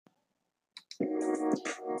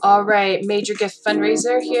All right, Major Gift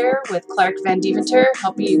Fundraiser here with Clark Van Deventer,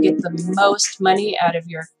 helping you get the most money out of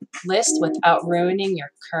your list without ruining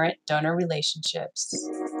your current donor relationships.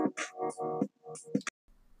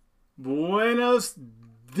 Buenos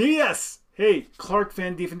dias! Hey, Clark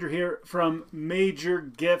Van Deventer here from Major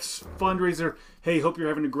Gifts Fundraiser. Hey, hope you're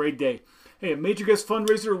having a great day. Hey, at Major Gifts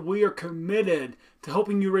Fundraiser, we are committed to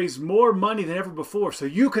helping you raise more money than ever before so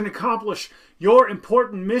you can accomplish your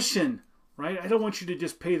important mission, right? I don't want you to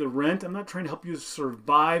just pay the rent. I'm not trying to help you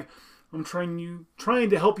survive. I'm trying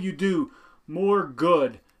to help you do more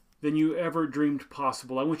good than you ever dreamed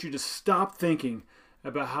possible. I want you to stop thinking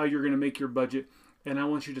about how you're going to make your budget, and I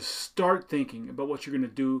want you to start thinking about what you're going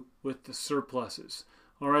to do with the surpluses.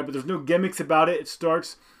 All right, but there's no gimmicks about it. It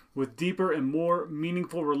starts with deeper and more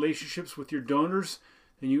meaningful relationships with your donors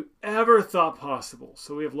than you ever thought possible.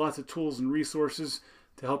 So we have lots of tools and resources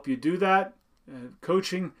to help you do that,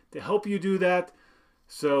 coaching to help you do that.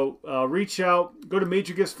 So reach out, go to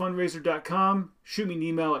majorgiftsfundraiser.com, shoot me an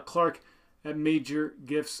email at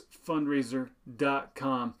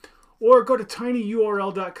clark@majorgiftsfundraiser.com, or go to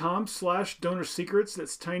tinyurl.com/donorsecrets.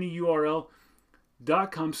 That's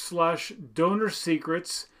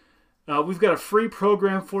tinyurl.com/donorsecrets. We've got a free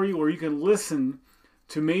program for you where you can listen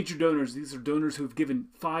to major donors. These are donors who've given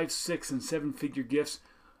 5, 6, and 7-figure gifts.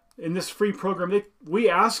 In this free program, we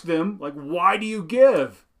asked them, like, why do you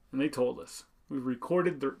give? And they told us. We've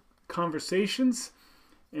recorded their conversations,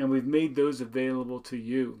 and we've made those available to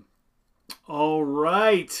you. All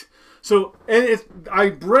right. So, I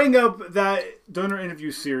bring up that donor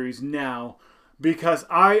interview series now because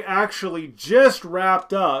I actually just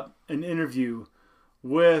wrapped up an interview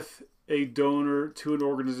with a donor to an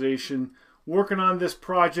organization working on this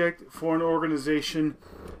project for an organization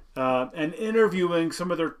and interviewing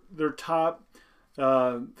some of their top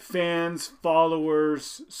fans,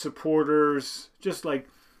 followers, supporters, just like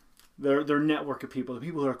their network of people, the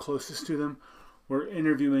people who are closest to them. We're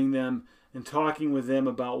interviewing them and talking with them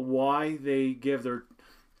about why they give their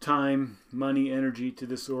time, money, energy to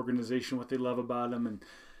this organization, what they love about them.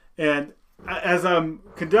 And as I'm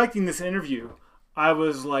conducting this interview, I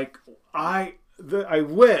was like, I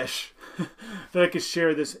wish that I could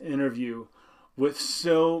share this interview with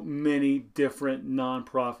so many different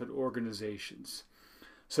nonprofit organizations.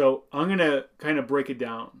 So I'm going to kind of break it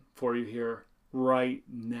down for you here right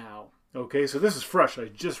now. Okay, so this is fresh. I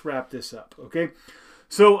just wrapped this up. Okay,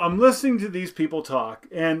 so I'm listening to these people talk,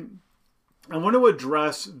 and I want to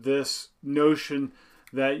address this notion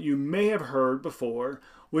that you may have heard before,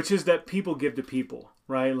 which is that people give to people,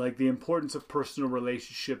 right? Like the importance of personal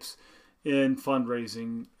relationships in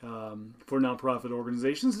fundraising for nonprofit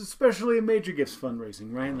organizations, especially in Major Gifts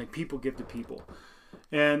fundraising, right? Like people give to people.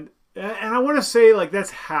 And I want to say, like,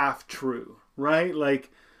 that's half true, right?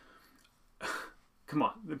 Like, come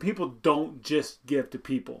on, the people don't just give to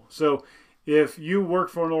people. So if you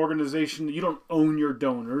work for an organization, you don't own your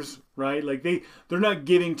donors, right? Like they're not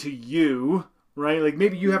giving to you, right? Like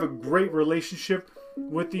maybe you have a great relationship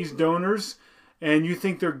with these donors and you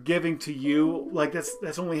think they're giving to you. Like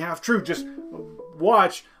that's only half true. Just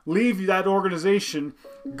leave that organization,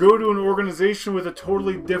 go to an organization with a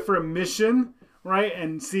totally different mission, right?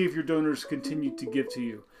 And see if your donors continue to give to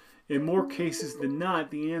you. In more cases than not,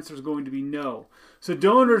 the answer is going to be no. So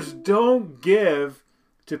donors don't give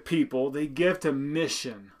to people, they give to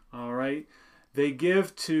mission, all right? They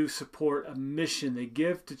give to support a mission. They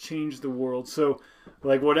give to change the world. So,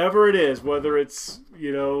 like, whatever it is, whether it's,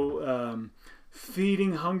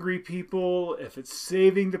 feeding hungry people, if it's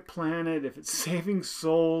saving the planet, if it's saving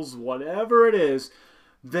souls, whatever it is,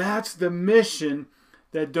 that's the mission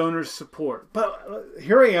that donors support. But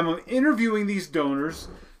here I am, I'm interviewing these donors,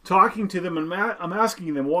 talking to them, and I'm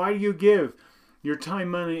asking them, why do you give your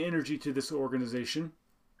time, money, energy to this organization?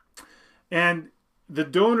 And the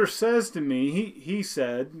donor says to me, he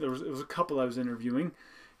said, it was a couple I was interviewing,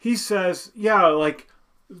 he says, yeah, like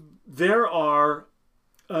there are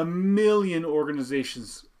a million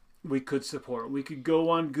organizations we could support. We could go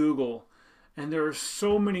on Google, and there are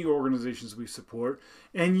so many organizations we support.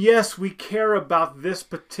 And yes, we care about this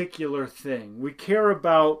particular thing. We care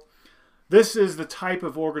about, this is the type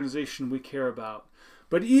of organization we care about.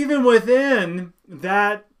 But even within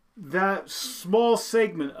that small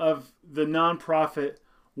segment of the nonprofit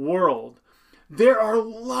world, there are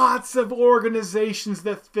lots of organizations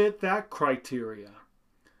that fit that criteria.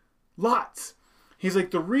 Lots. He's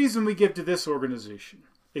like, the reason we give to this organization,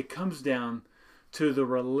 it comes down to the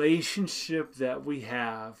relationship that we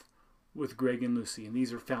have with Greg and Lucy. And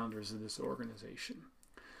these are founders of this organization.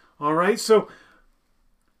 All right, so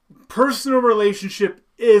personal relationship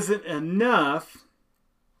isn't enough.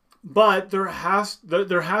 But there has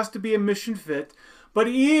to be a mission fit. But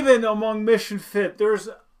even among mission fit, there's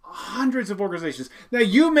hundreds of organizations. Now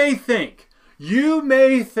you may think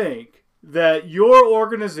that your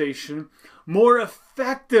organization more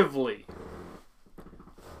effectively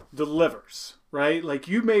delivers, right? Like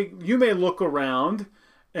you may look around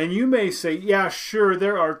and you may say, yeah, sure,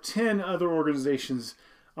 there are 10 other organizations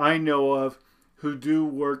I know of who do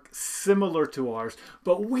work similar to ours,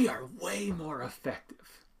 but we are way more effective.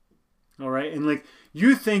 All right? And like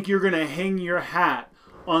you think you're going to hang your hat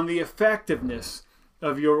on the effectiveness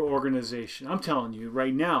of your organization. I'm telling you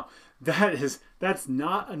right now, that's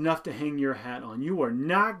not enough to hang your hat on. You are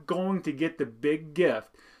not going to get the big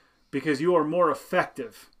gift because you are more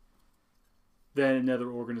effective than another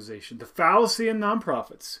organization. The fallacy in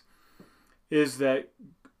nonprofits is that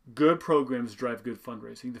good programs drive good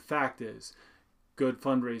fundraising. The fact is, good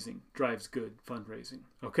fundraising drives good fundraising.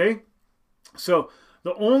 Okay? So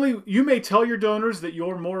you may tell your donors that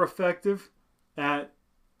you're more effective at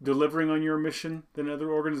delivering on your mission than other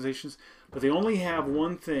organizations, but they only have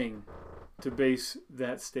one thing to base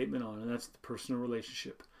that statement on, and that's the personal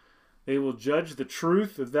relationship. They will judge the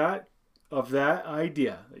truth of that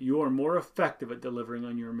idea that you are more effective at delivering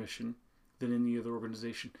on your mission than any other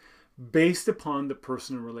organization based upon the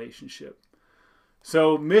personal relationship.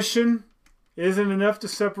 So mission isn't enough to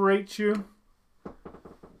separate you.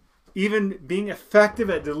 Even being effective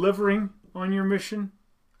at delivering on your mission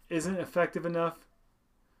isn't effective enough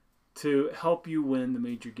to help you win the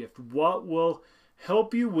major gift. What will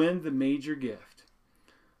help you win the major gift?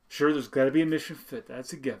 Sure, there's got to be a mission fit.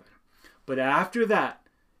 That's a given. But after that,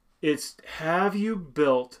 it's have you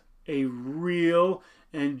built a real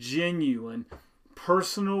and genuine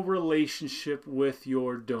personal relationship with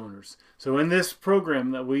your donors. So in this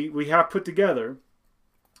program that we have put together,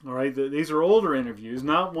 all right, these are older interviews,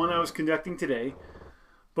 not one I was conducting today,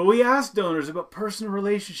 but we asked donors about personal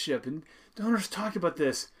relationship, and donors talked about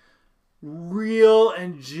this. Real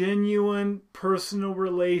and genuine personal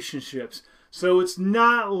relationships. So it's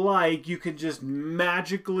not like you could just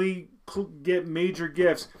magically get major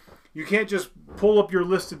gifts. You can't just pull up your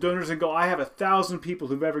list of donors and go, I have 1,000 people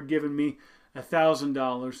who've ever given me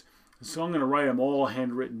 $1,000, so I'm going to write them all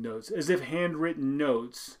handwritten notes. As if handwritten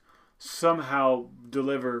notes somehow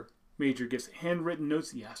deliver major gifts. Handwritten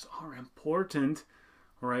notes, yes, are important.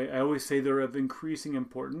 All right, I always say they're of increasing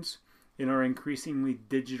importance in our increasingly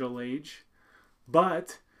digital age.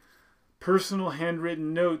 But personal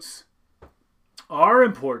handwritten notes are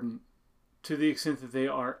important to the extent that they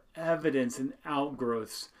are evidence and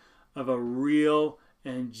outgrowths of a real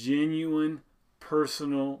and genuine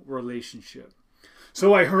personal relationship.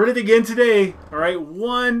 So I heard it again today. All right,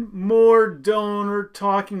 one more donor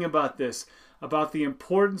talking about this, about the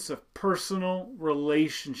importance of personal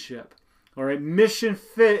relationship. All right, mission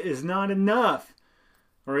fit is not enough.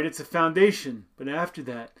 All right, it's a foundation, but after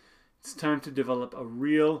that, it's time to develop a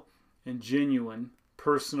real and genuine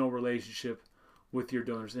personal relationship with your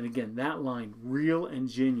donors. And again, that line, real and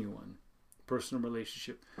genuine personal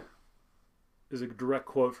relationship, is a direct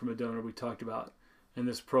quote from a donor we talked about in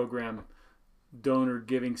this program, Donor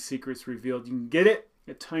Giving Secrets Revealed. You can get it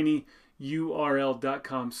at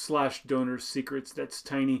tinyurl.com/donorsecrets. That's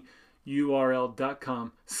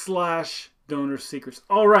tinyurl.com/donorsecrets.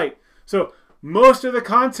 All right, so most of the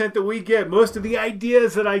content that we get, most of the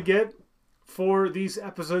ideas that I get for these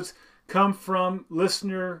episodes come from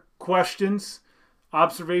listener questions,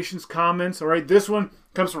 observations, comments. All right, this one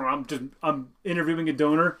comes from I'm interviewing a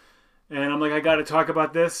donor, and I'm like, I got to talk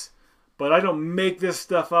about this, but I don't make this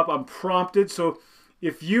stuff up. I'm prompted. So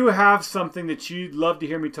if you have something that you'd love to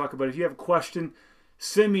hear me talk about, if you have a question,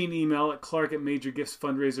 send me an email at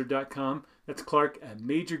clark@majorgiftsfundraiser.com. That's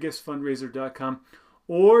clark@majorgiftsfundraiser.com.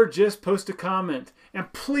 Or just post a comment.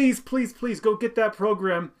 And please, please, please go get that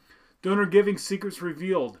program, Donor Giving Secrets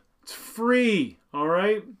Revealed. It's free, all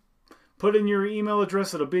right? Put in your email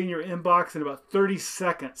address. It'll be in your inbox in about 30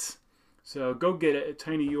 seconds. So go get it at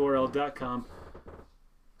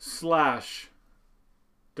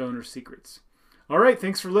tinyurl.com/donorsecrets. All right,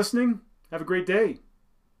 thanks for listening. Have a great day.